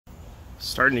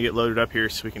Starting to get loaded up here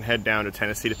so we can head down to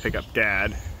Tennessee to pick up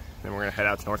Dad. Then we're gonna head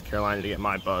out to North Carolina to get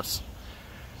my bus.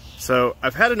 So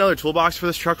I've had another toolbox for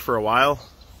this truck for a while,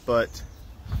 but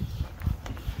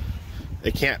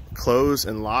it can't close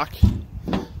and lock.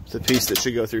 The piece that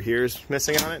should go through here is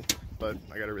missing on it, but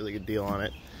I got a really good deal on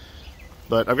it.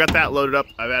 But I've got that loaded up.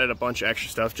 I've added a bunch of extra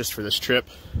stuff just for this trip.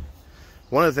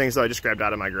 One of the things that I just grabbed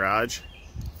out of my garage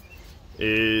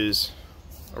is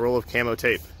a roll of camo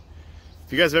tape.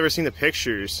 If you guys have ever seen the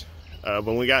pictures of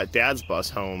when we got Dad's bus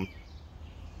home,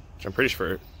 which I'm pretty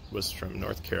sure was from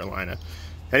North Carolina.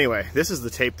 Anyway, this is the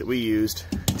tape that we used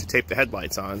to tape the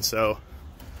headlights on. So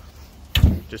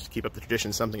just to keep up the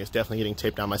tradition, something is definitely getting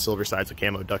taped on my silversides with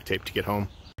camo duct tape to get home.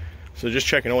 So just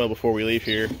checking oil before we leave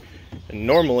here. And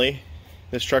normally,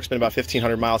 this truck's been about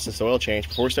 1,500 miles since the oil change.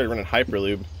 Before we started running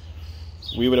Hyperlube,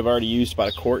 we would have already used about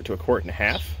a quart to a quart and a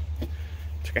half.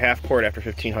 Took a half quart after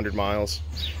 1,500 miles.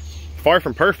 Far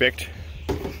from perfect,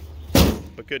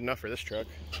 but good enough for this truck.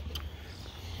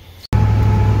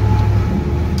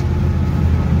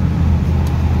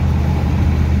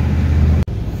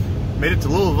 Made it to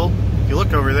Louisville. If you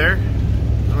look over there,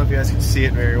 I don't know if you guys can see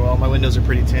it very well. My windows are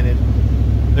pretty tinted.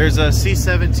 There's a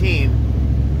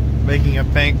C-17 making a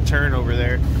bank turn over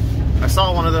there. I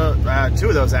saw one of the, two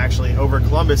of those actually, over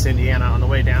Columbus, Indiana on the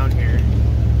way down here.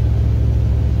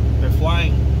 They're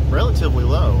flying relatively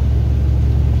low.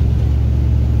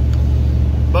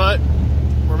 But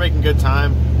we're making good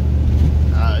time.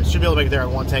 Should be able to make it there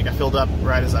on one tank. I filled up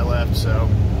right as I left, so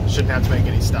shouldn't have to make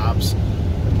any stops.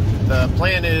 The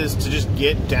plan is to just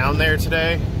get down there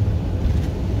today,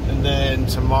 and then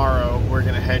tomorrow we're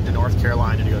gonna head to North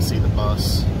Carolina to go see the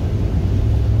bus.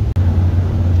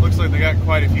 Looks like they got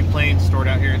quite a few planes stored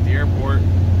out here at the airport.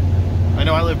 I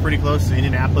know I live pretty close to the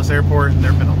Indianapolis airport, and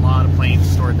there have been a lot of planes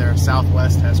stored there.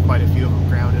 Southwest has quite a few of them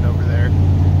grounded over there.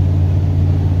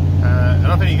 I don't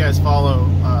know if any of you guys follow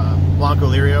Blanco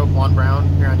Lirio, Juan Brown,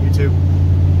 here on YouTube.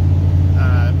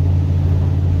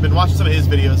 Been watching some of his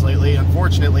videos lately.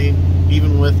 Unfortunately,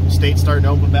 even with states starting to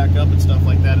open back up and stuff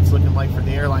like that, it's looking like for the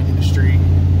airline industry,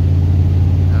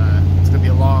 it's going to be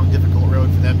a long, difficult road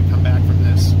for them to come back from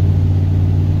this.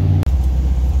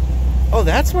 Oh,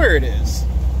 that's where it is.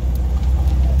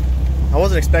 I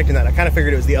wasn't expecting that. I kind of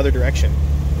figured it was the other direction.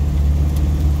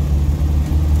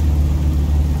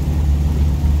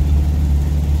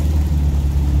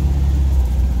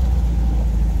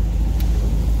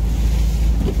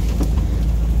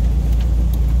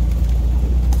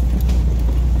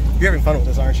 You're having fun with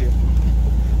this, aren't you?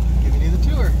 Giving you the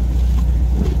tour.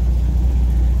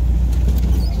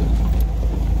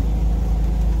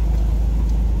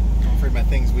 I'm afraid my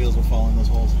thing's wheels will fall in those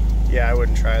holes. Yeah, I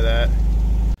wouldn't try that.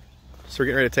 So we're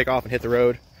getting ready to take off and hit the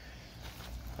road.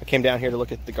 I came down here to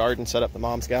look at the garden setup that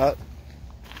Mom's got.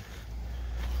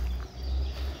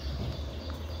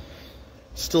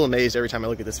 Still amazed every time I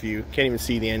look at this view. Can't even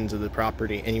see the ends of the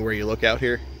property anywhere you look out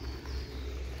here.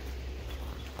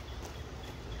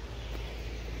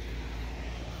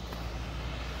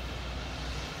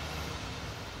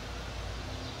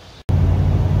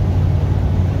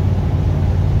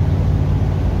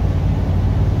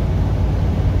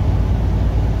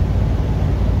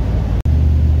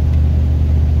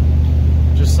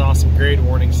 Saw some grade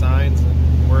warning signs,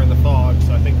 and we're in the fog,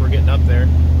 so I think we're getting up there.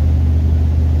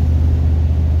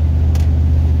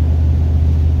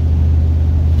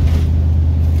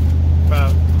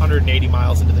 About 180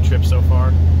 miles into the trip so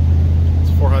far.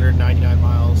 It's 499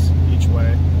 miles each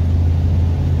way.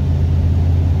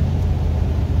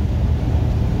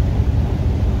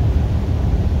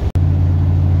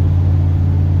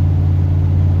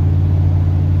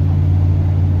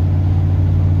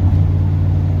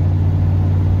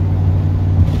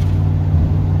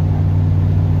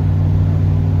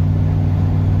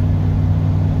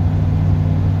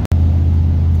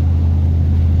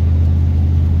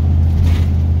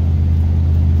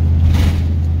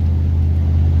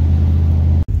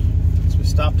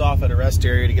 Off at a rest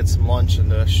area to get some lunch and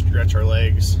to stretch our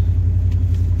legs.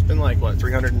 It's been like, what,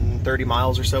 330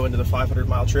 miles or so into the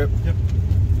 500-mile trip? Yep.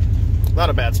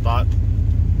 Not a bad spot.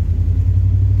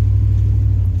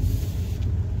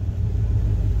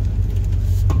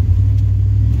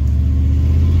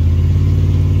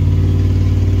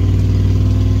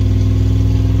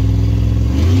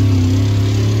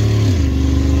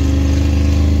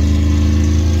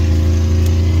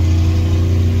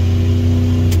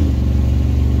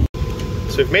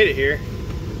 So we've made it here.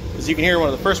 As you can hear, one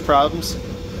of the first problems,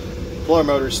 blower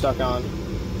motor is stuck on.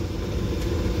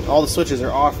 All the switches are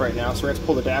off right now, so we're going to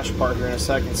pull the dash apart here in a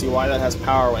second and see why that has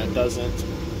power when it doesn't.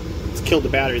 It's killed the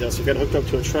battery though, so we've got it hooked up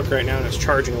to a truck right now and it's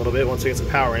charging a little bit. Once we get some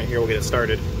power in it here, we'll get it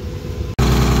started.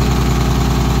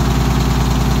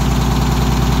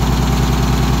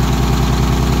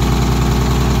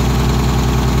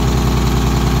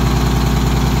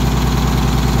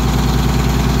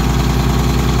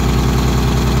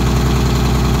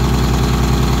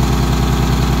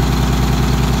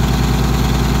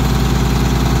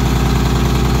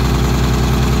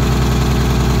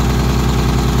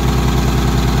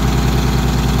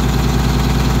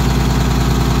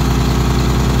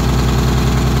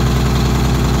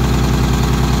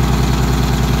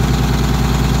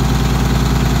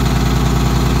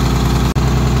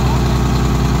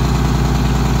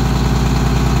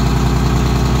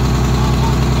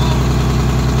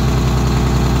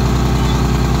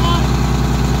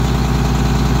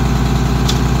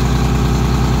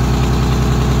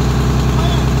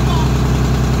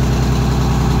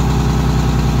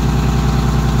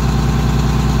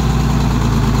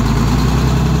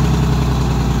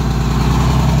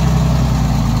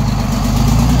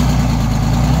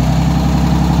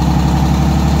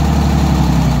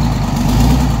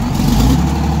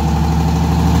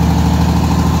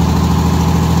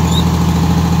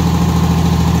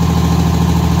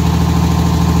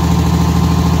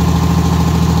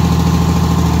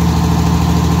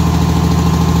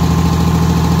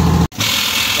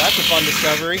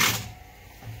 discovery.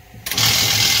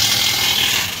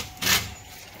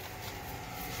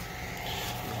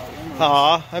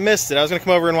 Aw, I missed it. I was going to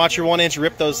come over and watch your 1-inch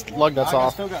rip those lug nuts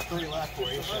off. I still got 3 left for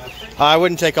you. I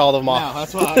wouldn't take all of them off. No,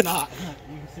 that's why I'm not.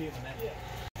 You can see it in a minute.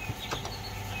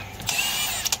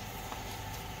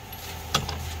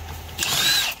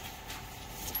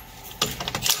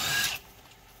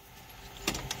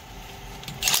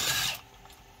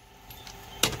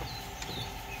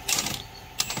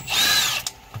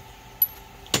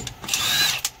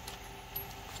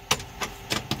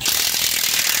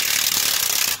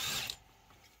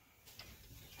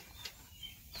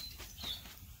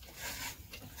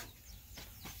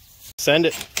 Send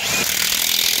it.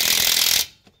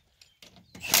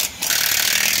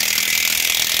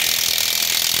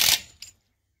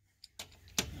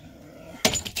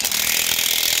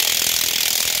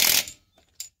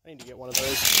 I need to get one of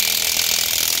those.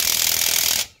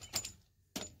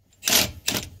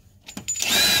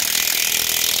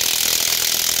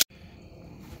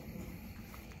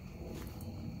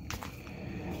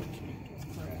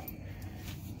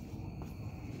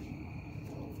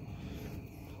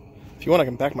 If you want, I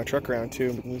can back my truck around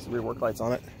too. We can use the rear work lights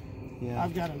on it. Yeah.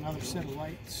 I've got another set of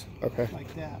lights. Okay.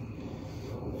 Like that.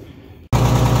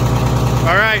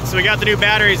 All right, so we got the new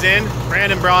batteries in.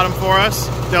 Brandon brought them for us,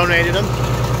 donated them,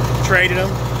 traded them.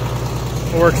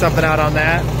 We'll work something out on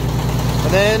that.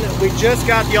 And then we just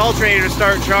got the alternator to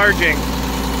start charging.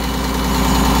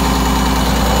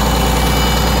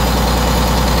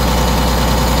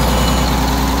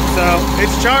 So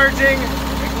it's charging.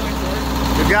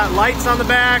 We've got lights on the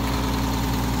back.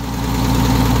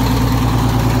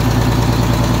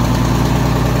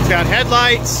 It's got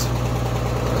headlights.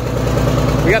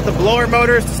 We got the blower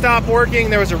motors to stop working.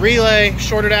 There was a relay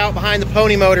shorted out behind the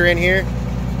pony motor in here.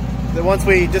 That once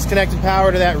we disconnected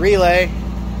power to that relay,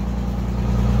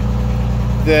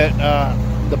 that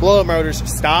the blower motors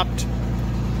stopped.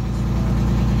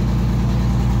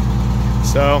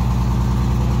 So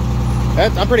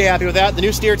I'm pretty happy with that. The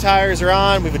new steer tires are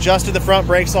on. We've adjusted the front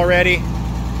brakes already.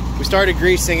 We started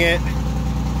greasing it.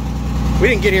 We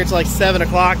didn't get here till like 7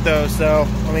 o'clock though, so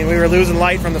I mean we were losing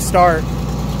light from the start.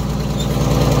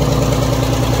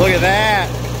 Look at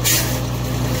that.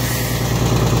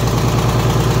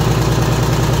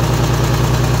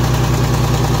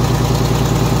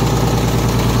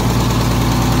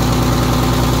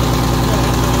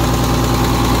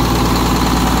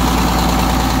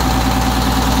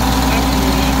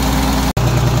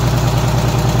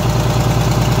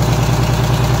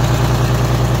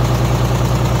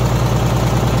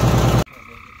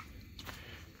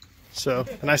 So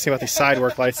the nice thing about these side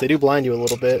work lights, they do blind you a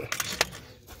little bit,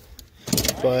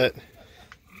 but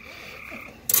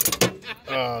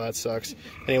oh, that sucks.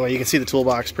 Anyway, you can see the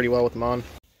toolbox pretty well with them on.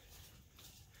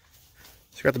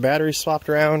 So we got the batteries swapped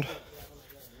around.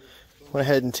 Went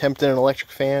ahead and temped in an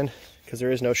electric fan because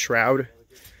there is no shroud.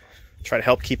 Try to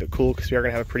help keep it cool because we are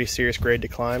going to have a pretty serious grade to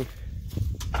climb.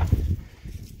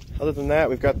 Other than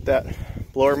that, we've got that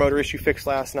blower motor issue fixed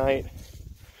last night.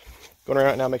 Going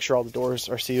around now, make sure all the doors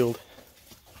are sealed.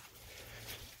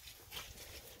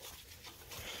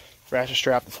 Ratchet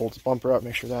strap that holds the bumper up,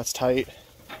 make sure that's tight.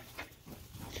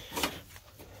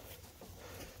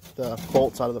 The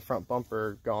bolts out of the front bumper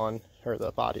are gone, or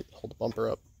the body that hold the bumper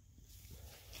up.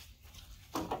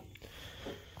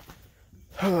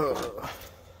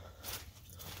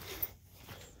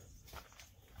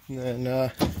 And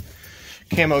then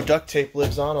camo duct tape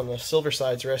lives on the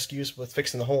silversides rescues with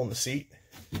fixing the hole in the seat.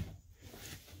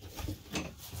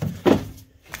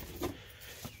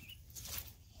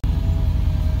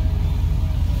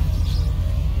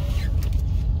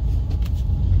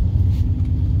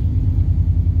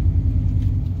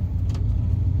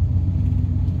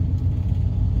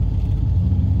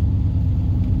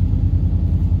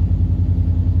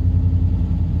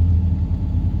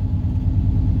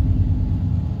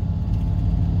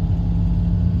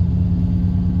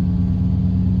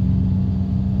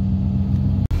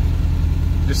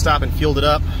 Just stopped and fueled it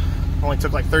up. Only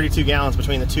took like 32 gallons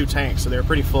between the two tanks, so they were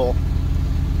pretty full.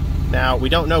 Now, we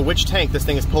don't know which tank this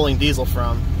thing is pulling diesel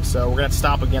from, so we're gonna have to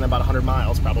stop again about 100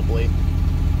 miles probably,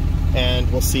 and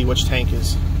we'll see which tank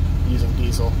is using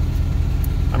diesel.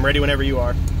 I'm ready whenever you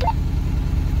are.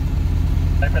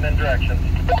 Typing in directions.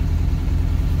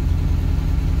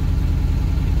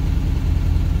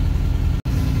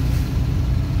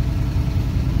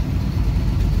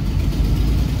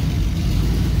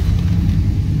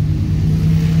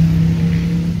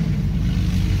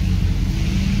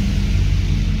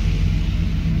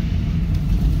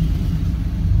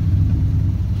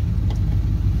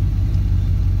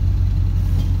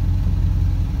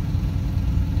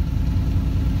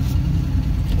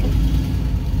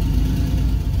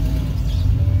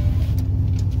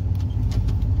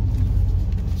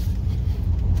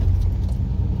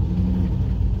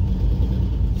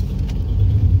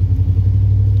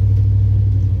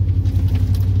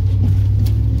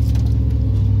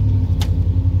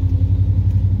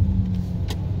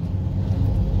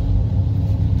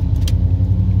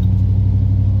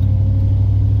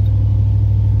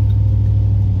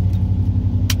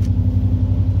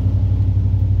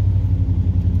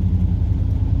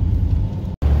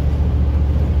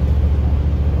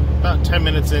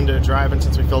 minutes into driving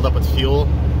since we filled up with fuel.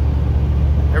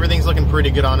 Everything's looking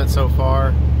pretty good on it so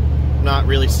far. Not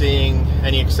really seeing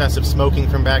any excessive smoking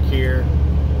from back here.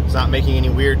 It's not making any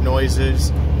weird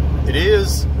noises. It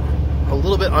is a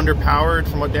little bit underpowered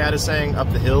from what Dad is saying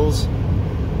up the hills,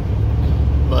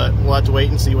 but we'll have to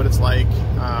wait and see what it's like.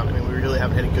 I mean, we really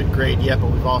haven't hit a good grade yet, but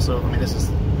we've also, I mean, this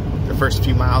is the first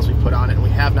few miles we've put on it, and we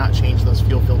have not changed those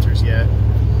fuel filters yet.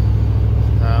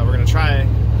 We're going to try to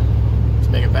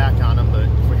make it back on them, but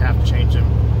if we have to change them,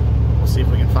 we'll see if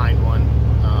we can find one.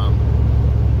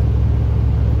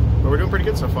 But we're doing pretty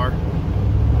good so far.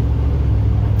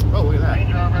 Oh, look at that.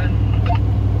 Range Rover.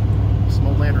 Some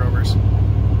old Land Rovers.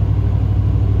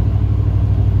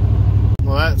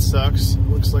 Well, that sucks.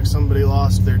 Looks like somebody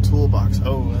lost their toolbox.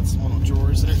 Oh, that's one of the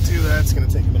drawers in it too. That's going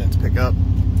to take a minute to pick up.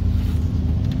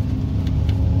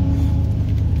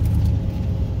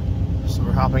 So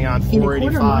we're hopping on 485. In a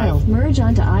quarter mile, merge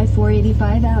onto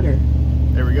I-485 outer.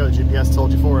 There we go. The GPS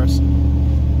told you for us. So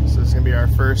this is going to be our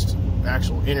first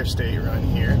actual interstate run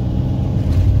here.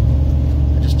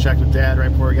 I just checked with Dad right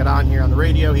before we got on here on the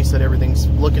radio. He said everything's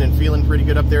looking and feeling pretty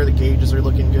good up there. The gauges are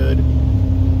looking good.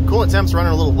 Coolant temp's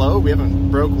running a little low. We haven't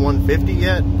broke 150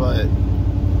 yet, but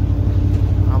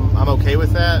I'm okay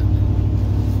with that.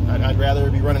 I'd rather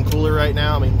be running cooler right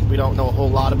now. I mean, we don't know a whole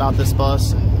lot about this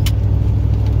bus, and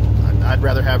I'd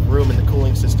rather have room in the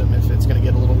cooling system if it's going to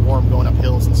get a little warm going up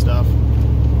hills and stuff.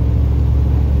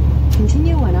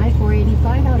 Continue on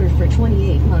I-485 outer for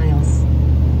 28 miles.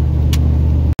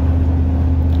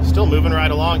 Still moving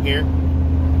right along here.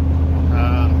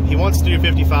 He wants to do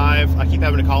 55. I keep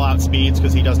having to call out speeds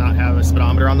because he does not have a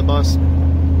speedometer on the bus.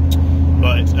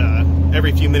 But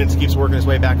every few minutes he keeps working his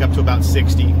way back up to about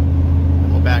 60.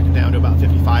 And we'll back down to about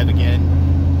 55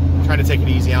 again. Try to take it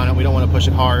easy on it. We don't want to push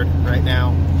it hard right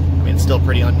now. I mean, it's still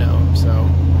pretty unknown, so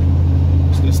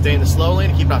just going to stay in the slow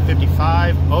lane and keep it on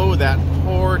 55. Oh, that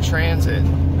poor transit.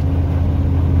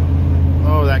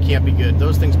 Oh, that can't be good.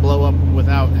 Those things blow up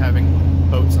without having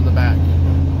boats on the back.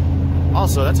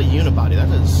 Also, that's a unibody. That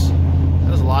is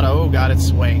a lot of, oh god, it's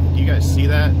swaying. Do you guys see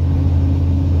that?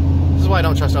 This is why I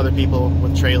don't trust other people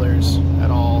with trailers at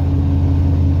all.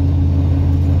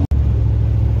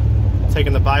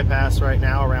 Taking the bypass right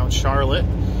now around Charlotte.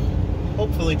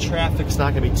 Hopefully traffic's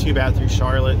not going to be too bad through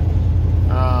Charlotte.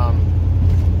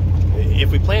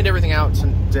 If we planned everything out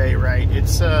today right,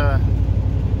 it's I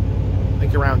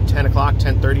think around 10 o'clock,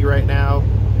 10:30 right now.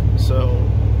 So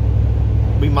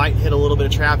we might hit a little bit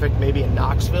of traffic maybe in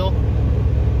Knoxville.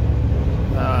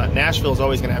 Nashville is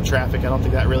always going to have traffic. I don't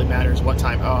think that really matters what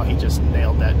time. Oh, he just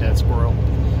nailed that dead squirrel.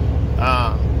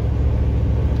 But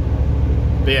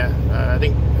yeah, I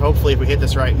think hopefully if we hit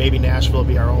this right, maybe Nashville will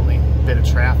be our only bit of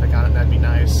traffic on it. That'd be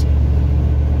nice.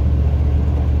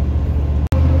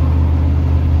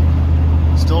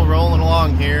 Still rolling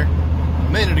along here. A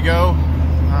minute ago,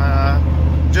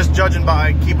 just judging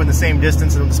by keeping the same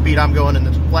distance and the speed I'm going in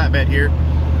the flatbed here,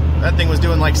 that thing was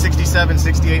doing like 67,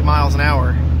 68 miles an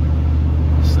hour.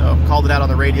 So called it out on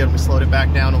the radio and we slowed it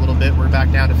back down a little bit. We're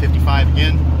back down to 55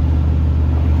 again.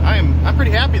 I'm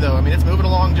pretty happy though. I mean, it's moving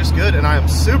along just good, and I am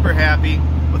super happy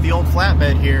with the old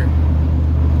flatbed here.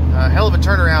 Hell of a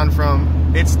turnaround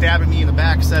from it stabbing me in the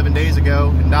back 7 days ago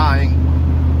and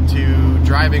dying to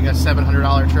driving a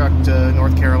 $700 truck to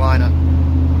North Carolina.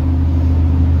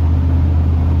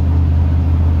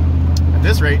 At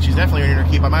this rate, she's definitely earning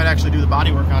her keep. I might actually do the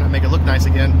body work on it and make it look nice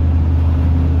again.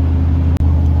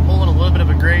 Pulling a little bit of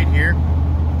a grade here.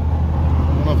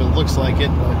 I don't know if it looks like it,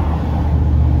 but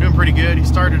doing pretty good. He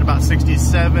started about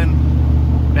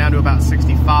 67, down to about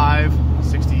 65,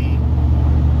 60,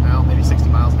 well, maybe 60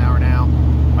 miles an hour now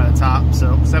by the top.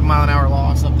 So 7 mile an hour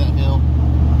loss up that hill.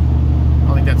 I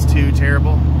don't think that's too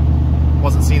terrible.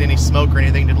 Wasn't seeing any smoke or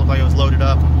anything. Didn't look like it was loaded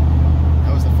up.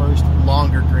 That was the first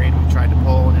longer grade we tried to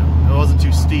pull, and it wasn't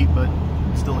too steep, but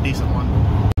still a decent one.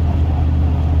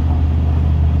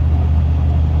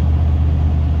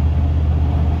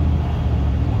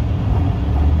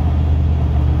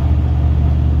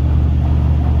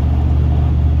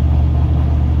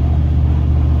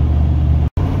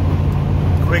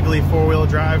 Quigley four-wheel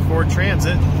drive Ford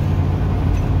Transit.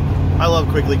 I love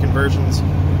Quigley conversions.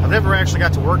 I've never actually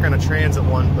got to work on a Transit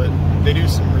one, but they do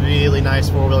some really nice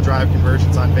four-wheel drive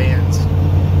conversions on vans.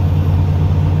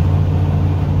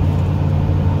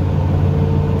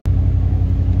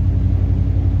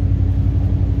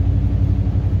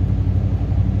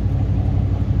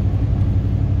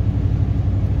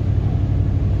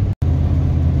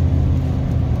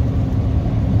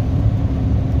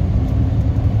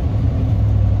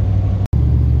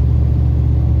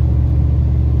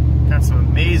 Got some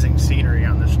amazing scenery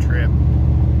on this trip.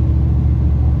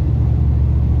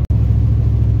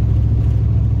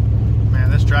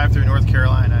 drive through North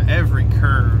Carolina, every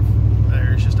curve,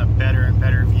 there's just a better and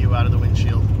better view out of the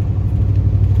windshield.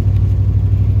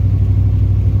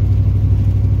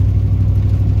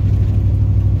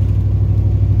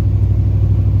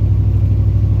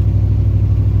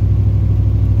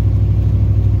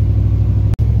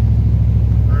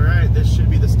 Alright, this should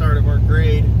be the start of our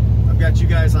grade. I've got you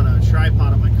guys on a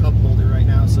tripod on my cup holder right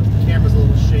now, so if the camera's a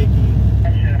little shaky,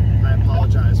 I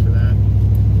apologize for that.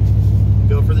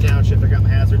 Go for the downshift. I got my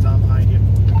hazards on behind you.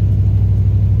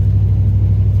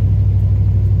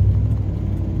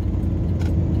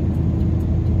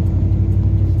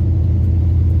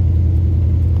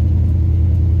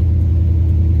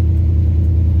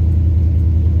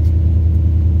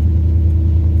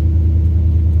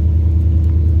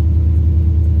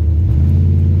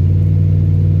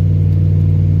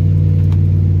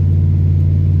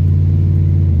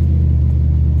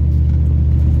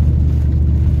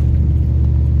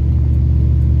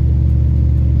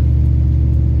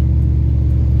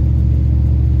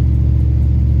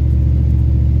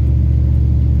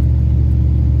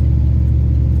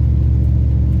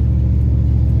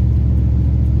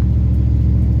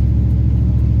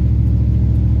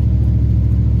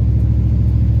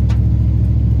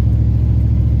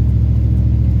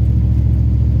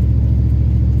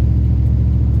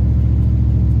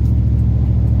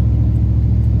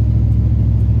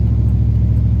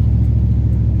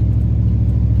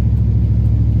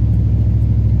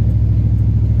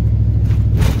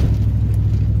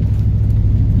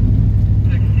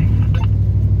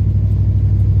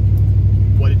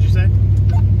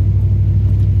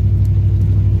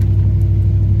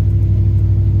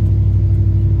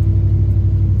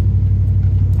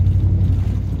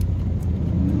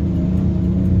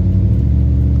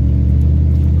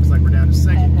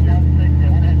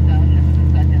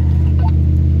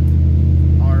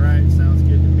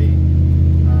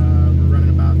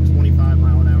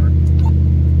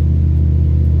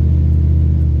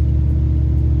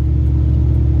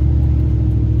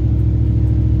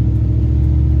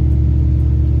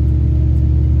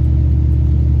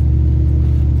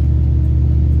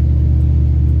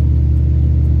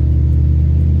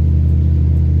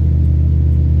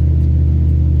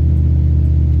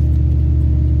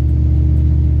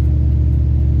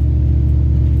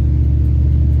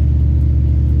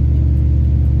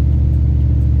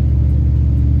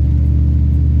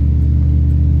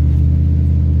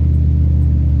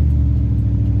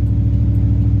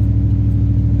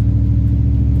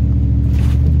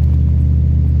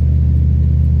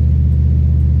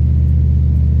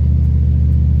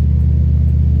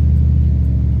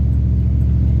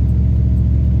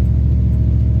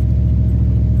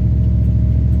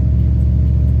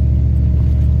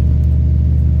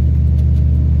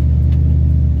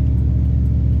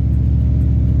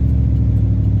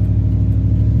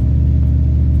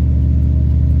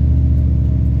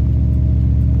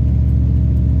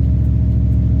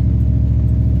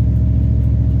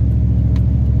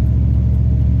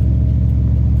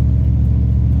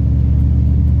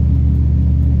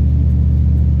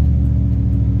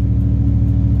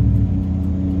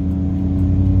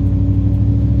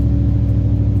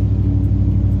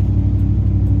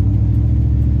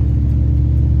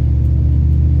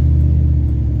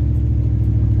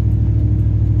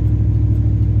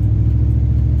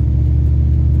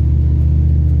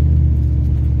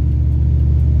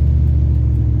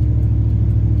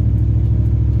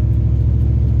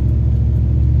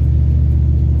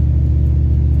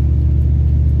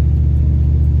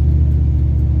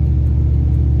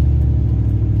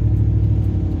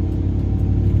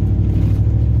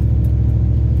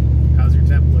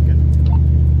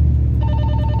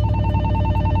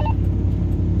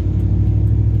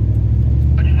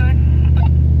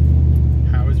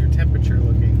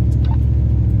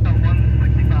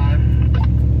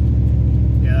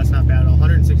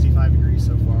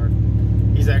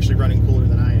 actually running cooler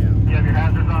than I am. You have your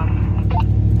hazards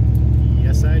on?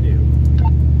 Yes, I do.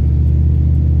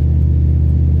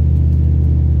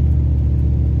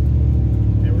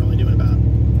 And we're only doing about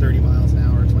 30 miles an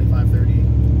hour, 25, 30.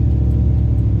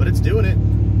 But it's doing it.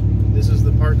 This is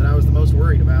the part that I was the most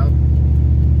worried about.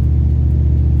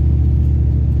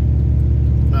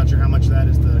 Not sure how much that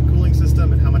is the cooling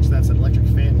system and how much that's an electric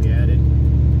fan we added.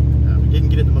 We didn't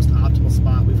get it the most optimal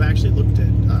spot. We've actually looked at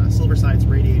silversides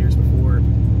radiators before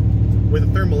with a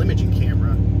thermal imaging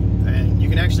camera, and you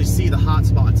can actually see the hot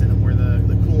spots in them where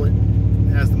the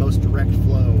coolant has the most direct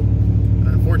flow. And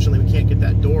unfortunately, we can't get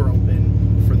that door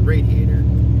open for the radiator.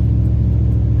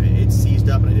 It's seized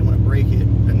up, and I didn't want to break it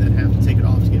and then have to take it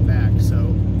off to get back. So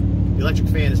the electric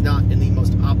fan is not in the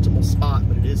most optimal spot,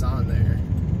 but it is on there.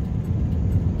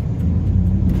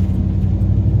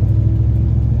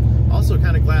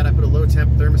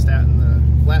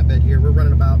 flatbed here. We're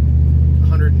running about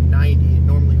 190. It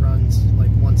normally runs like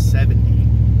 170,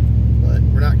 but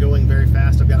we're not going very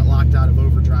fast. I've got it locked out of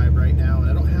overdrive right now, and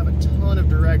I don't have a ton of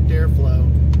direct airflow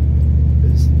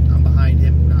because I'm behind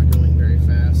him. We're not going very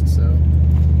fast, so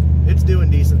it's doing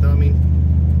decent though. I mean,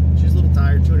 she's a little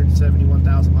tired.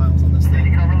 271,000 miles on this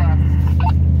thing.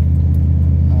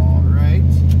 All right.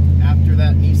 After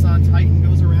that Nissan Titan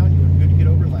goes around, you are good to get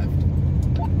over left.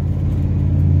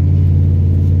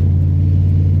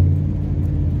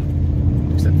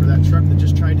 Except for that truck that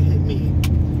just tried to hit me.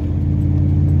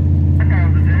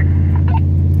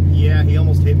 Yeah, he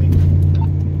almost hit me.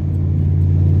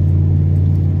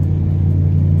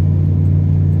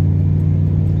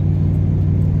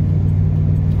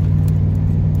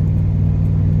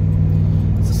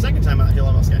 It's the second time out the hill I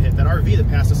almost got hit. That RV that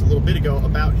passed us a little bit ago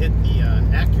about hit the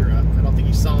Acura. I don't think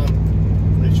he saw him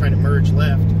when he was trying to merge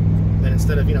left. Then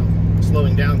instead of, you know,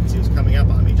 slowing down because he was coming up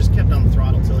on me, he just kept on the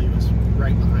throttle until he was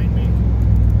right behind me.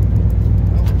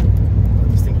 Well, let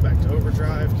this thing go back to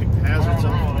overdrive, kick the hazards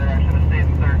off. I should have stayed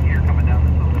in third gear coming down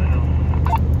this over the hill.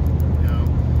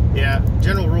 No. Yeah,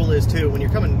 general rule is too, when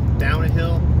you're coming down a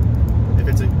hill, if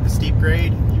it's a steep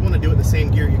grade, you want to do it in the same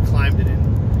gear you climbed it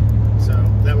in. So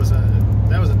that was a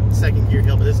second gear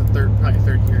hill, but this is probably a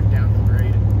third gear downhill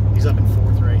grade. He's up in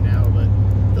fourth right now, but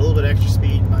a little bit extra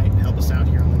speed might help us out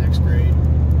here on the next grade.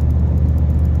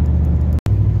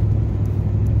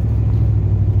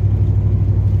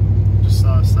 Just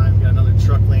saw a sign, we got another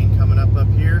truck lane coming up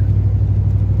here.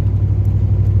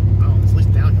 Oh, it's at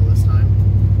least downhill this time.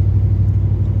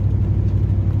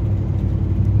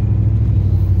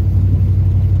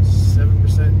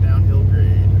 Downhill grade.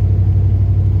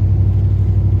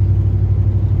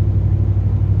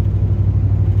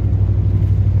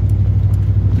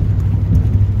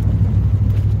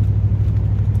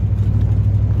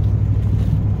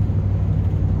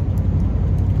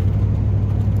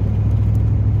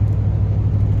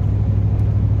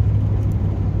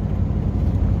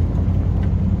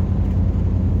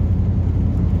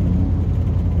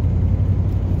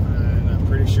 And I'm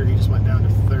pretty sure he just went down to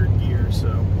third gear, so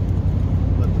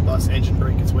let the bus engine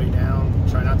brake its way down.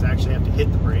 Try not to actually have to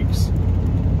hit the brakes.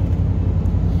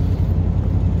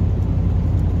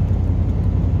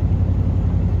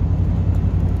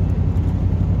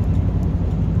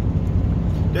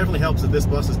 Definitely helps that this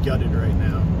bus is gutted right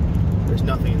now. There's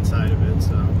nothing inside of it,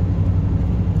 so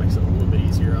makes it a little bit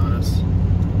easier on us.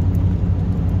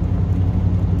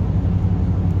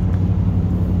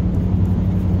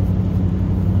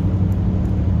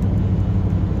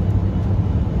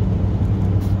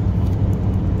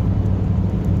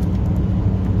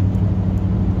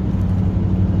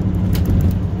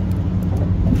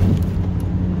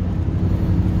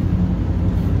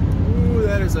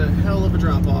 A hell of a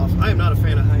drop off. I am not a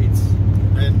fan of heights,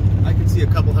 and I can see a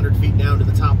couple 100 feet down to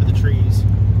the top of the trees.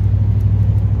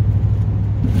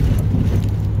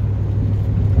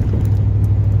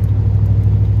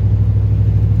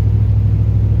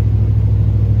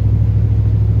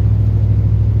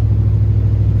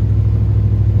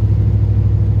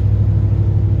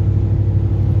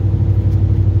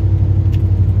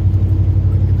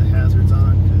 Get the hazards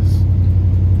on because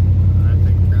I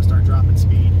think we're going to start dropping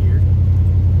speed here.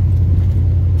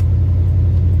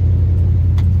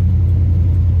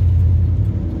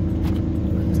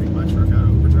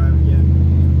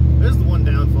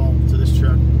 To this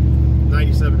truck,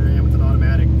 97 Ram with an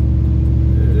automatic.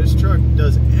 This truck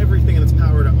does everything in its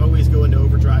power to always go into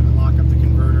overdrive and lock up the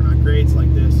converter. And on grades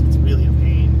like this, it's really a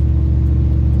pain.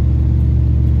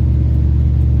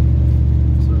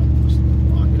 So just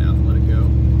lock it out and let it go.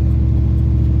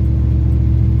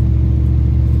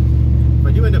 If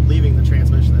I do end up leaving the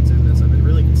transmission that's in this, I've been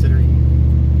really considering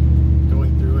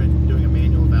going through it and doing a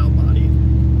manual valve body.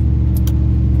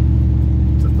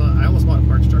 I almost bought a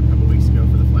parts truck a couple weeks ago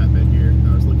for the flatbed here.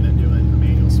 I was looking at doing a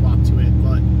manual swap to it,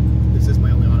 but this is my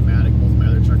only automatic. Both my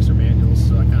other trucks are manuals,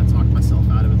 so I kind of talked myself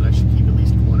out of it that I should keep at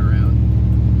least one around.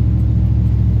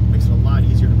 Makes it a lot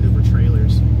easier to maneuver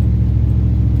trailers.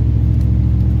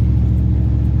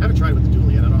 I haven't tried with the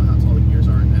dual yet. I don't know how tall the gears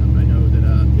are in that, but I know that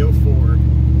the 04,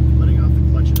 letting off the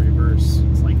clutch in reverse,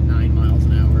 it's like 9 miles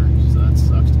an hour, so that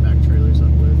sucks to back trailers up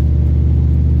with.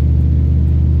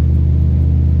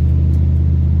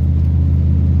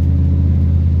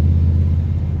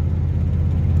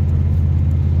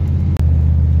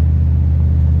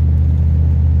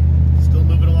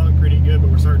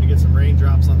 Starting to get some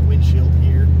raindrops on the windshield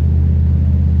here.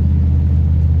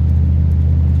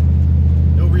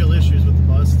 No real issues with the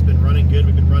bus. It's been running good.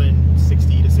 We've been running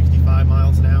 60 to 65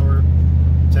 miles an hour.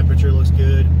 Temperature looks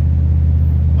good.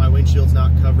 My windshield's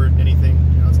not covered in anything.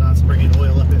 You know, it's not spraying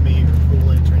oil up at me or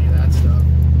cooling.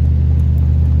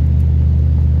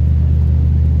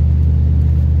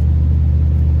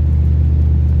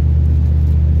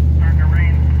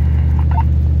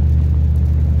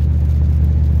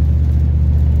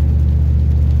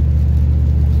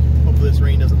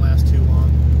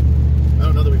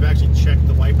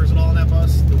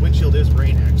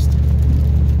 spray next.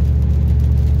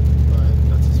 But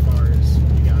that's as far as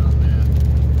we got on that.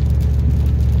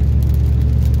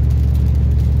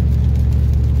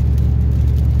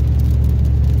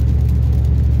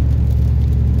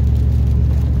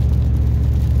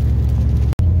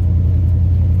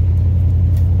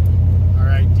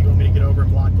 Alright, do you want me to get over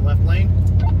and block the left lane?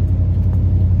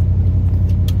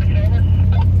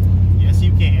 Yes,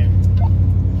 you can.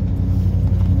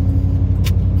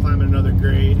 Climbing another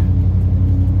grade.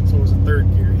 So it was a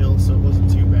third gear hill, so it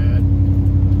wasn't too bad.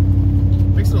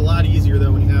 Makes it a lot easier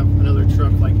though when you have another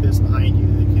truck like this behind you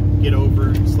that can get over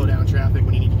and slow down traffic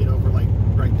when you need to get over, like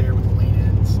right there where the lane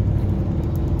ends.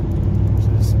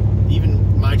 Just,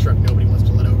 even my truck nobody wants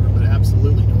to let over, but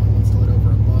absolutely no one wants to let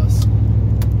over a bus.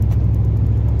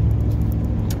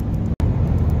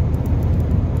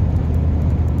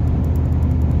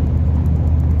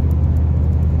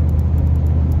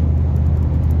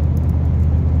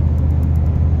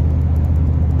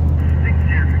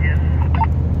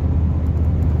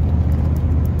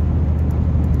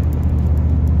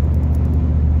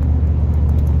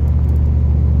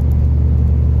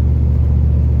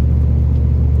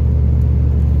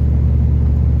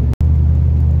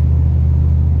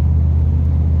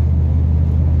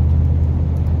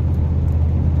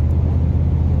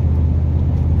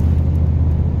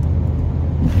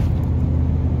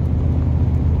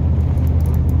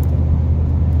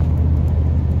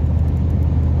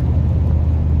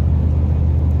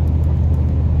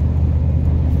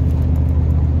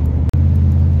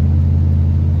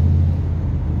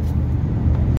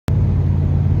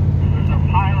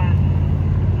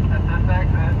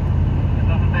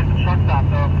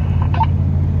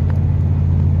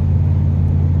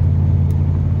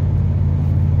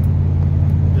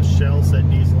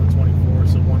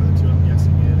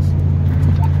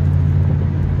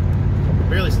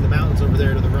 Over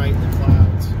there to the right in the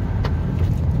clouds.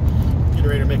 Getting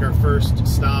ready to make our first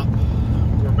stop.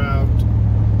 We're about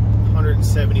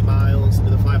 170 miles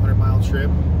into the 500-mile trip.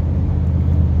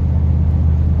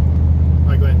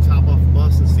 I go ahead and top off the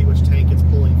bus and see which tank it's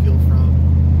pulling fuel from.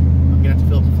 I'm gonna have to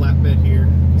fill up the flatbed here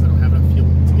because I don't have enough fuel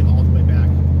to get all the way back.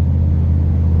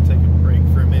 Take a break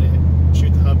for a minute,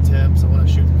 shoot the hub temps. I want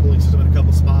to shoot the cooling system in a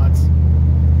couple spots.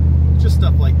 Just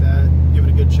stuff like that. Give it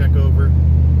a good check over.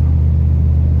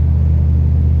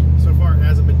 So far, it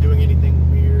hasn't been doing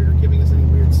anything weird or giving us any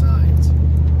weird signs,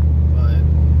 but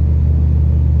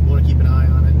we want to keep an eye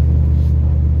on it.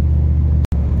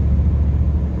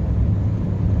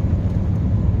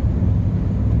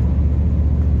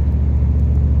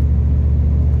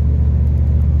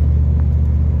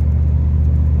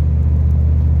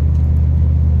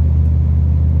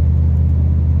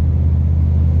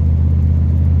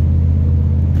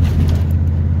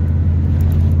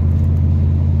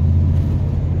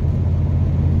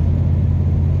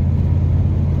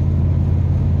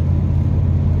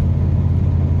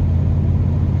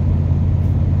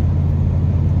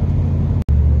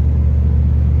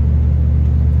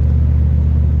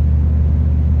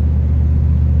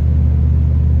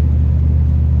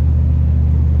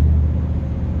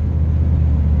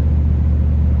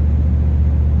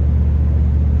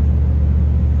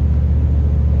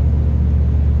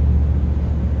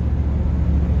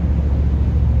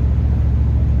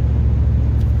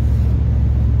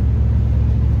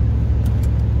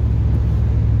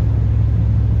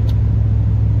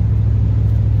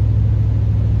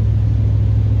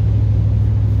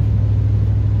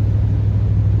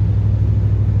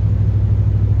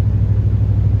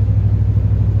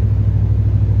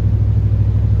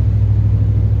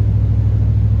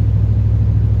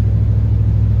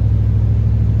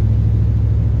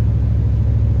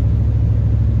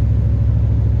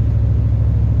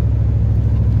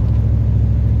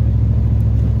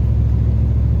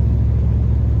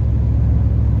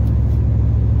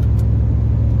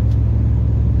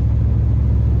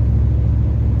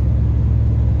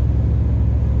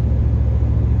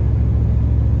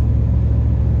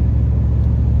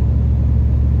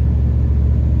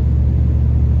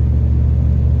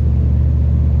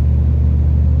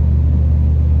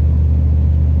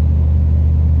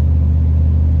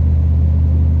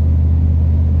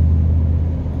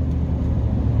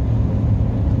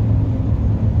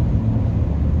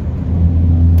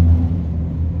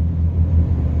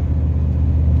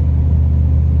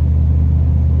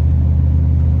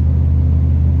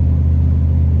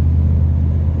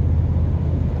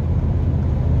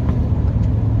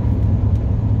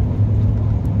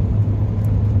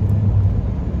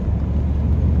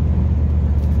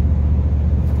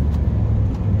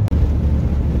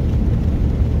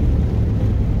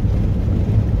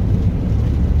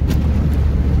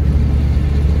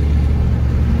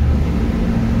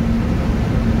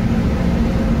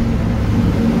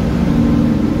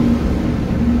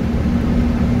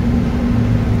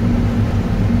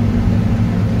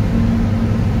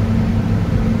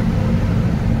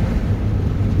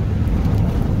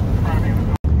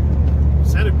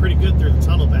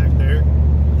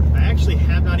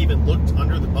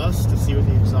 bus to see what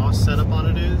the exhaust setup on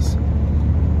it is.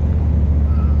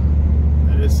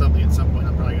 It is something at some point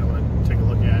I'm probably going to want to take a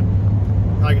look at.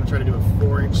 Probably going to try to do a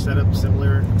 4-inch setup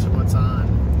similar to what's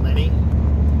on Lenny.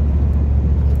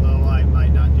 Although I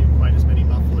might not do quite as many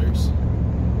mufflers.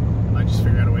 I might just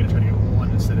figure out a way to try to get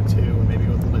 1 instead of 2 and maybe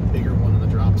go with a little bit bigger one in the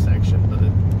drop section. But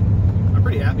I'm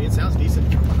pretty happy. It sounds decent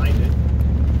from behind it.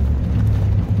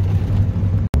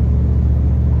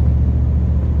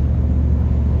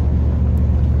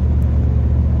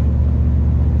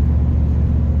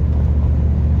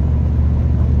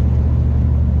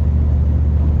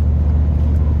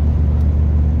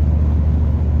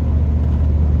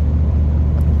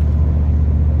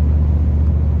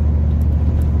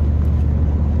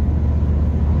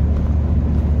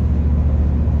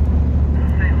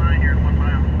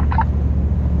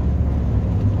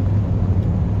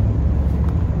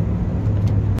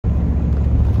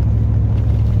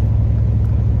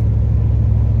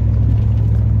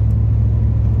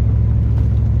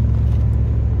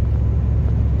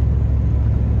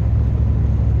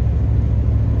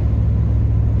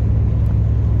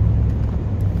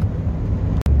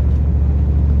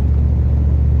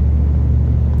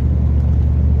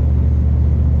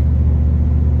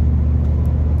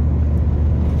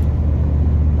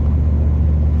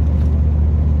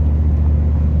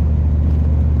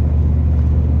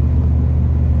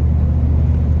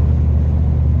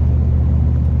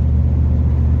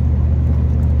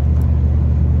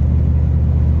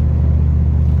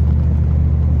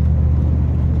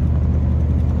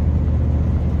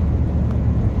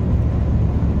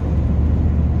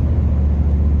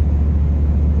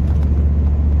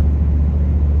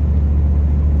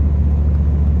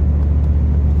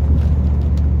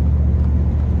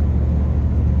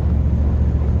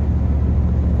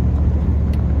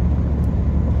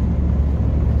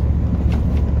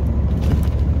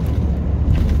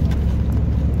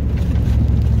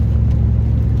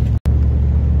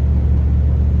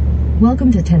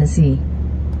 Welcome to Tennessee.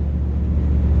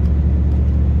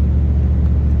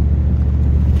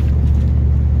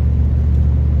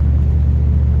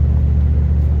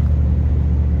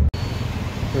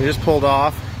 We just pulled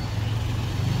off.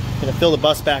 Gonna fill the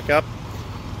bus back up.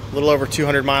 A little over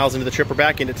 200 miles into the trip. We're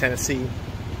back into Tennessee.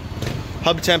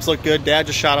 Hub temps look good. Dad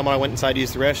just shot them when I went inside to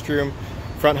use the restroom.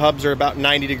 Front hubs are about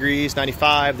 90 degrees,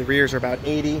 95. The rears are about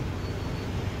 80.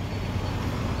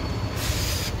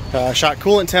 Shot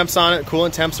coolant temps on it.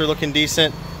 Coolant temps are looking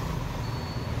decent.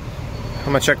 I'm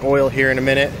gonna check oil here in a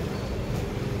minute.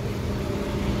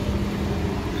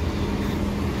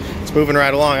 It's moving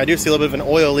right along. I do see a little bit of an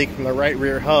oil leak from the right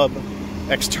rear hub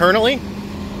externally. So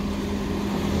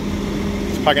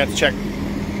probably gonna have to check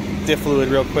diff fluid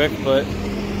real quick, but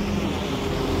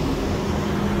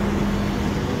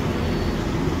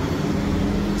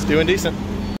it's doing decent.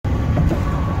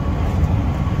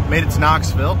 Made it to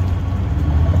Knoxville.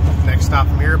 Next stop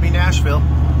from here will be Nashville.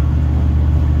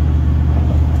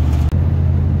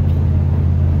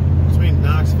 Between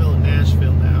Knoxville and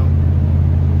Nashville now.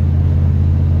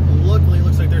 Luckily, it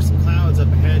looks like there's some clouds up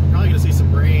ahead. Probably going to see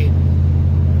some rain.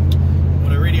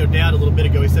 When I radioed Dad a little bit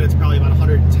ago, he said it's probably about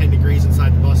 110 degrees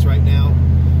inside the bus right now.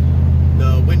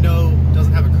 The window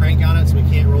doesn't have a crank on it, so we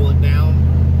can't roll it down.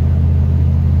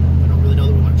 I don't really know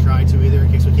that we want to try to either,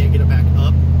 in case we can't get it back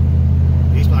up.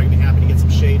 He's probably going to be happy to get some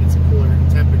shade and some cooler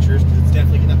temperatures, because it's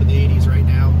definitely getting up in the 80s right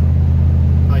now.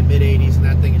 Probably mid-80s, and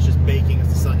that thing is just baking as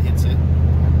the sun hits it.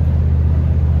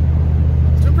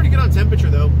 It's doing pretty good on temperature,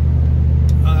 though.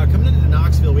 Coming into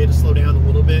Knoxville, we had to slow down a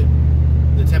little bit.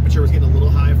 The temperature was getting a little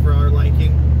high for our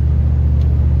liking.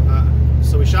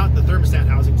 So we shot the thermostat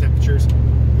housing temperatures.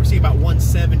 We're seeing about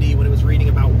 170 when it was reading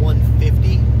about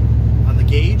 150 on the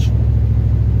gauge.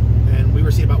 And we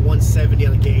were seeing about 170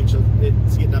 on the gauge, so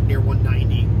it's getting up near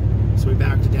 190. So we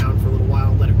backed it down for a little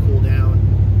while, let it cool down.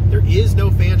 There is no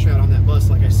fan shroud on that bus,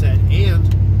 like I said,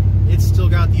 and it's still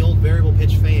got the old variable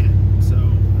pitch fan. So, I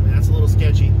mean, that's a little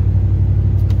sketchy.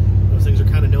 Those things are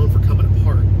kind of known for coming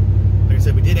apart. Like I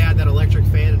said, we did add that electric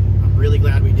fan, and I'm really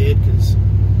glad we did, because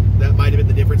that might have been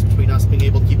the difference between us being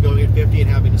able to keep going at 50 and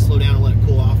having to slow down and let it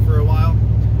cool off for a while.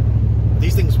 But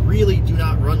these things really do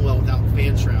not run well without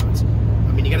fan shrouds.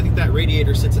 I mean, you gotta think that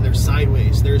radiator sits in there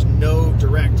sideways. There's no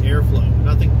direct airflow,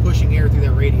 nothing pushing air through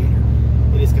that radiator.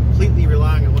 It is completely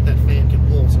relying on what that fan can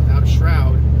pull. So without a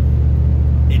shroud,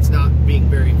 it's not being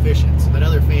very efficient. So that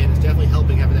other fan is definitely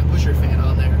helping having that pusher fan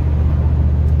on there.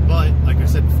 But, like I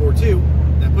said before too,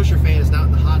 that pusher fan is not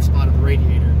in the hot spot of the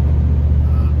radiator.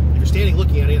 If you're standing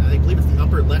looking at it, I believe it's the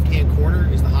upper left-hand corner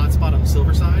is the hot spot on the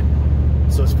silver side.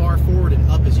 So as far forward and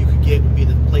up as you could get would be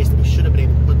the place that we should have been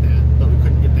able to put that, but we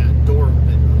couldn't get that door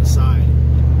open on the side.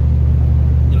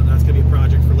 You know, going to be a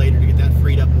project for later to get that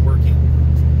freed up and working.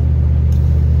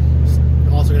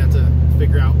 Also going to have to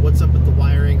figure out what's up with the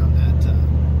wiring on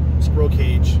that scroll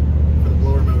cage for the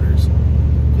blower motors,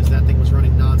 because that thing was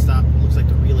running non-stop. It looks like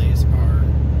the relays are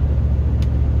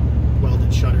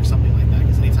welded shut or something like that,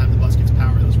 because anytime the bus gets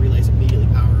power, those relays immediately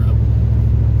power up.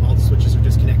 All the switches are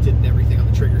disconnected and everything on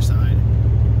the trigger side.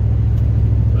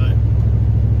 But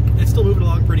it's still moving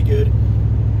along pretty good.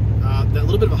 That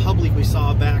little bit of a hub leak we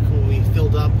saw back when we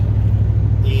filled up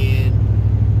in,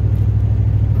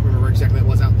 I don't remember where exactly that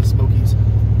was, out in the Smokies.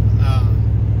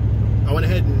 I went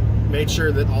ahead and made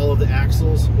sure that all of the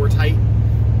axles were tight.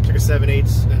 Took a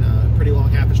 7/8 and a pretty long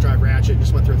 1/2 inch drive ratchet,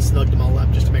 just went through and snugged them all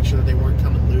up just to make sure that they weren't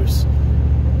coming loose.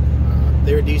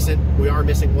 They were decent. We are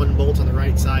missing one bolt on the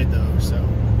right side though, so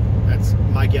that's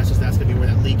my guess is that's going to be where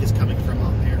that leak is coming from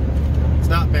on there. It's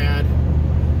not bad.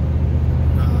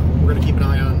 We're going to keep an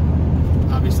eye on,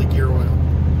 obviously, gear oil.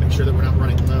 Make sure that we're not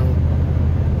running low.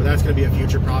 But that's going to be a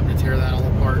future problem to tear that all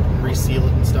apart and reseal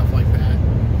it and stuff like that.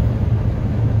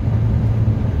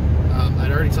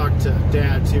 I'd already talked to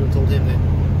Dad too and told him that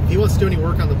if he wants to do any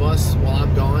work on the bus while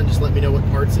I'm gone, just let me know what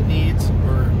parts it needs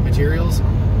or materials.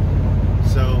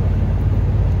 So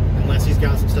unless he's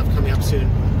got some stuff coming up soon,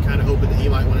 I'm kind of hoping that he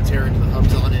might want to tear into the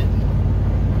hubs on it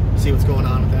and see what's going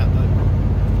on with that,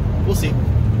 but we'll see.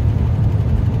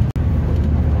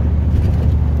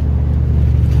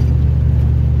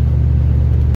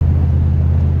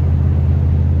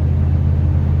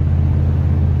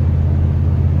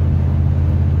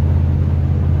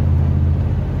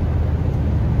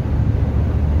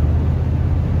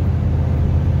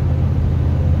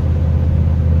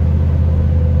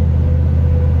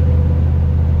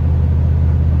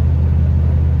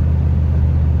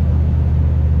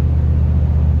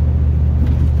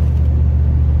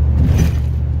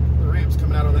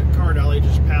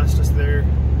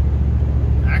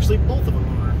 Both of them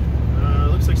are.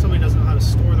 Looks like somebody doesn't know how to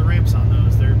store the ramps on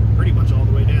those. They're pretty much all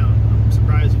the way down. I'm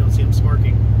surprised you don't see them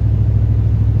sparking.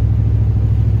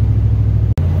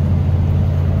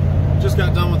 Just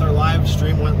got done with our live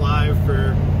stream. Went live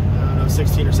for, I don't know,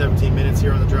 16 or 17 minutes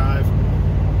here on the drive.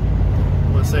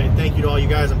 I want to say thank you to all you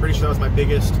guys. I'm pretty sure that was my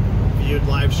biggest viewed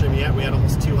live stream yet. We had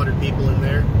almost 200 people in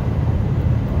there.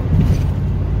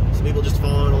 Some people just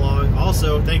following along.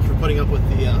 Also, thank you for putting up with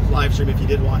the live stream if you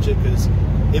did watch it, because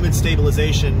image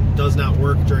stabilization does not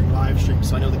work during live stream,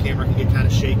 so I know the camera can get kind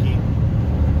of shaky.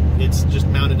 It's just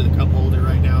mounted to the cup holder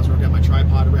right now, so I've got my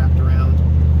tripod wrapped around.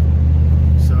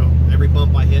 So every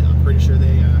bump I hit, I'm pretty sure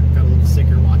they got a little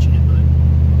sicker watching it,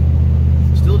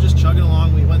 but still just chugging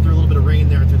along. We went through a little bit of rain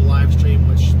there through the live stream,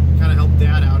 which kind of helped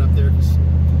Dad out up there, because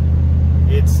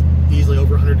it's easily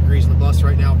over 100 degrees on the bus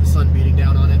right now with the sun beating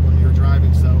down on it when we were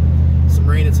driving, so some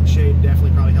rain and some shade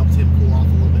definitely probably helped him cool off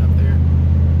a little bit up there.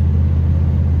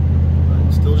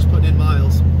 Still just putting in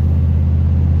miles.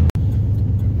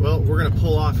 Well, we're going to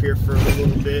pull off here for a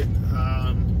little bit.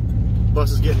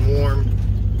 Bus is getting warm,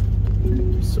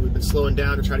 so we've been slowing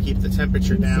down to try to keep the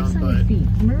temperature down, but feet,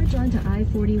 merge onto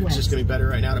I-40 it's West. just going to be better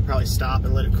right now to probably stop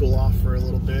and let it cool off for a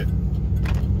little bit.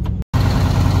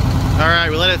 Alright,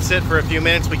 we let it sit for a few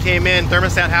minutes. We came in,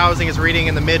 thermostat housing is reading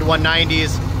in the mid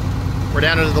 190s. We're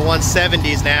down into the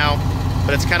 170s now,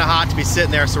 but it's kind of hot to be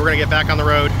sitting there, so we're going to get back on the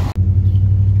road.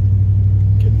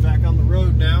 Back on the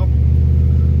road now.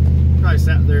 Probably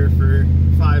sat there for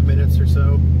 5 minutes or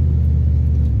so.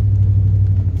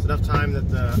 It's enough time that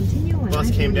the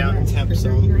bus came down in temp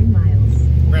zone. We're going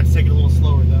to have to take it a little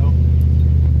slower though.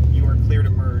 You are clear to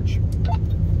merge.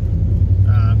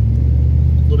 A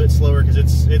little bit slower because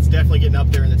it's definitely getting up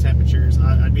there in the temperatures.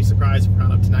 I'd be surprised if we're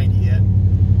not up to 90 yet.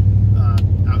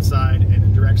 Outside and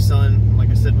in direct sun, like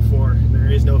I said before,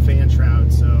 there is no fan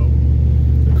shroud, so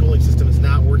the cooling system is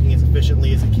not working as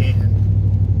efficiently as it can.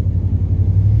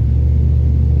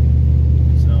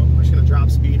 So we're just going to drop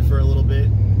speed for a little bit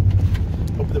and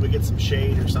hope that we get some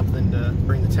shade or something to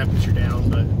bring the temperature down,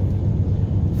 but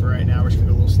for right now we're just going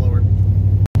to go a little slower.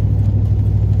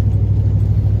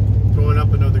 Going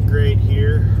up another grade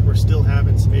here, we're still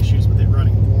having some issues with it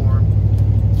running warm.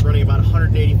 It's running about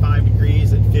 185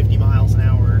 degrees at 50 miles an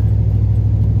hour.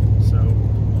 So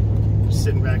just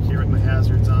sitting back here with my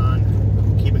hazards on,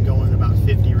 keeping going at about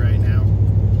 50 right now.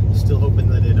 Still hoping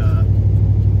that it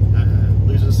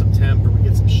loses some temp or we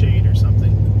get some shade or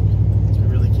something. Because we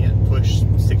really can't push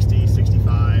 60,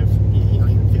 65, you know,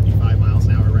 even 55 miles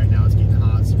an hour right now. It's getting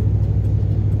hot, so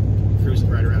we're cruising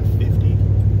right around 50.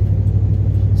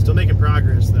 Still making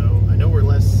progress though. I know we're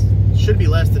should be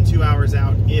less than 2 hours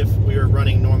out if we were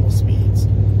running normal speeds.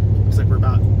 Looks like we're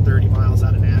about 30 miles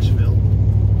out of Nashville.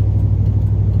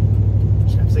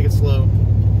 Just gotta take it slow.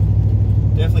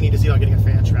 definitely need to see about getting a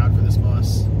fan shroud for this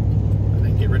bus, and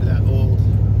then get rid of that old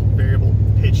variable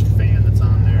pitched fan that's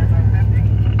on there.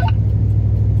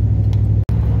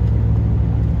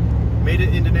 Made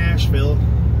it into Nashville.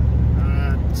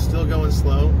 Still going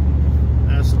slow.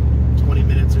 Last 20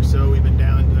 minutes or so, we've been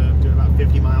down to doing about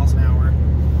 50 miles an hour.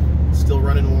 Still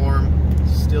running warm.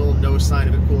 Still no sign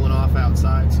of it cooling off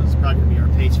outside, so it's probably going to be our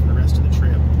pace for the rest of the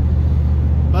trip.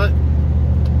 But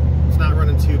it's not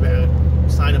running too bad.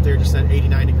 Sign up there just said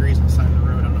 89 degrees on the side of the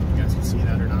road. I don't know if you guys can see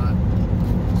that or not.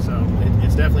 So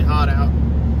it's definitely hot out.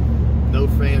 No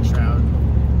fan shroud.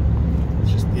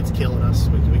 It's killing us.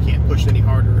 We can't push it any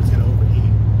harder. It's going to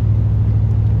overheat.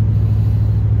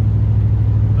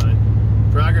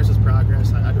 But progress is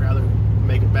progress. I'd rather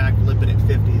make it back limping at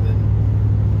 50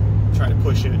 than try to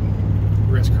push it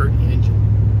and risk hurting the engine.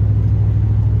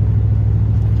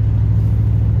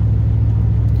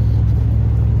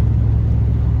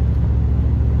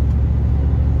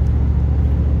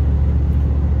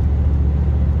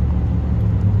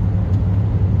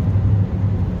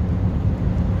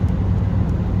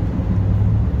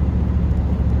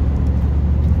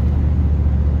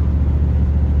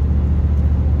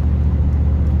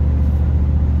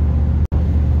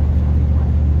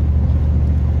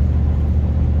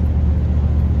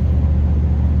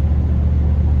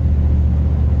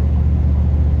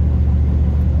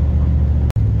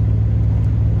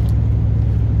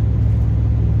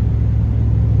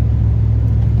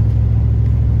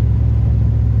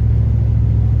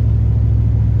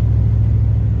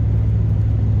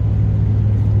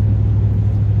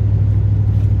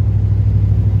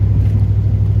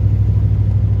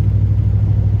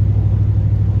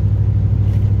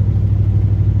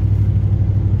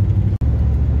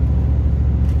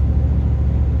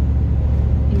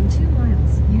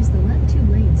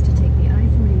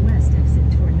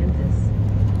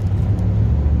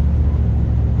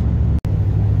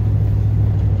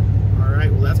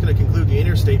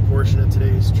 Interstate portion of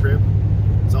today's trip.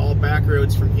 It's all back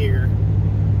roads from here,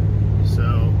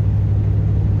 so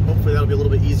hopefully that'll be a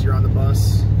little bit easier on the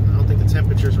bus. I don't think the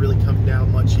temperature's really come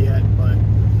down much yet, but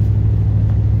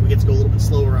we get to go a little bit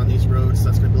slower on these roads, so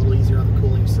that's going to be a little easier on the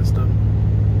cooling system.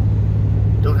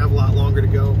 Don't have a lot longer to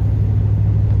go.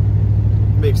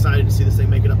 I'm excited to see this thing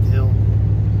make it up the hill.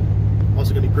 I'm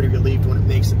also going to be pretty relieved when it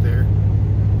makes it there.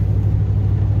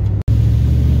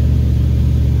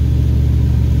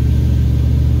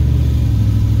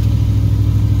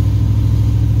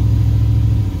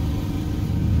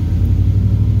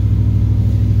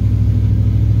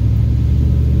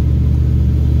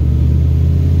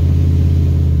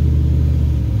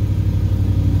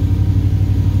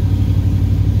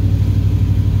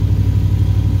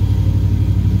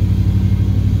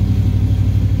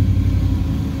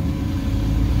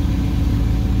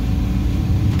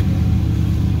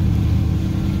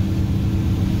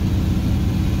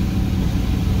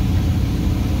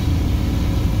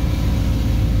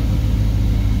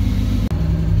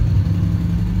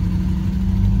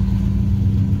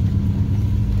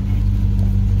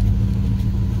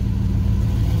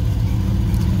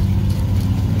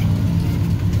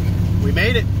 We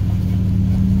made it.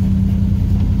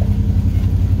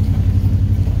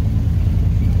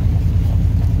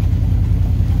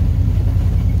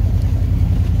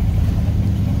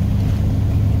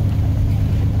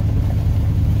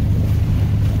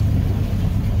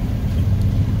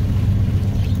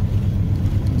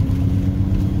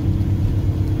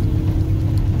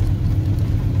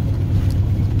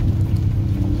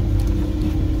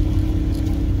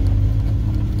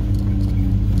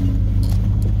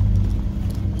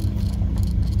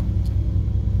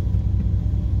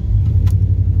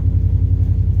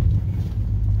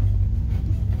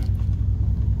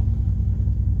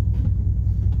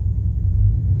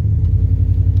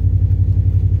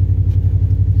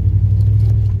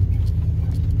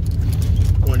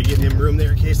 Room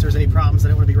there in case there's any problems. I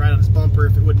didn't want to be right on his bumper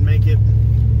if it wouldn't make it.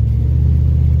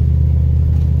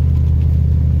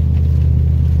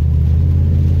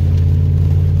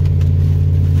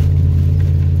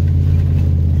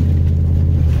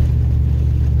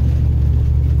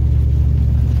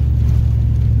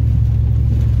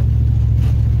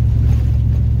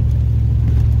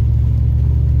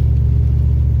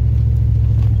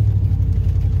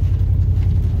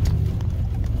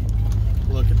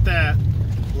 Look at that.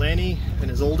 Lenny and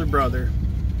his older brother.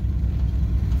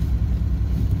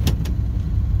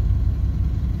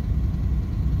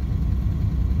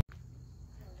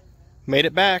 Made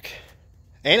it back,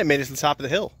 and it made it to the top of the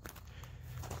hill.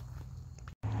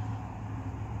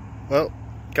 Well,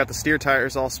 got the steer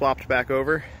tires all swapped back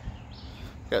over.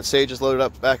 Got Sages loaded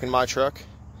up back in my truck.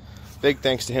 big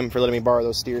thanks to him for letting me borrow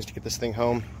those steers to get this thing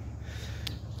home.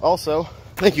 Also,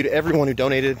 thank you to everyone who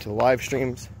donated to the live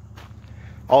streams,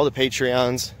 all the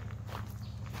Patreons.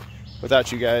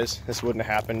 Without you guys, this wouldn't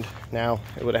have happened now.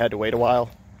 It would have had to wait a while.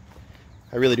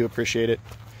 I really do appreciate it.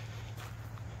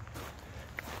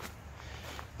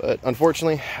 But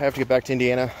unfortunately, I have to get back to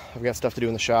Indiana. I've got stuff to do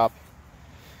in the shop.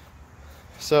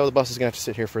 So the bus is gonna have to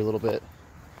sit here for a little bit.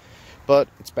 But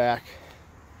it's back.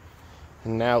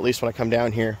 And now, at least when I come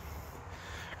down here,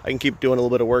 I can keep doing a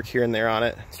little bit of work here and there on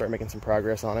it, start making some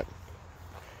progress on it.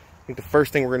 I think the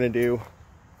first thing we're gonna do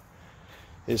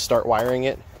is start wiring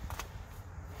it.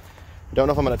 Don't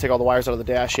know if I'm going to take all the wires out of the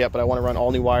dash yet, but I want to run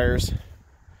all new wires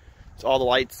to all the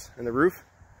lights and the roof,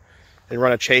 and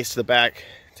run a chase to the back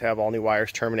to have all new wires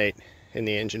terminate in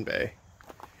the engine bay.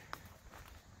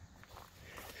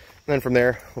 And then from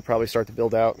there, we'll probably start to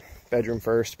build out. Bedroom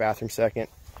first, bathroom second,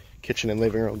 kitchen and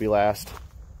living room will be last.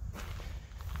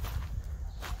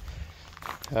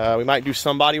 We might do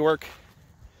some body work.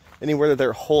 Anywhere that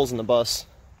there are holes in the bus,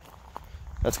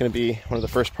 that's going to be one of the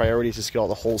first priorities, is to get all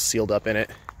the holes sealed up in it.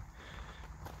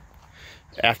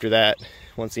 After that,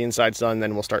 once the inside's done,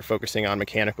 then we'll start focusing on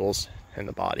mechanicals and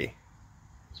the body.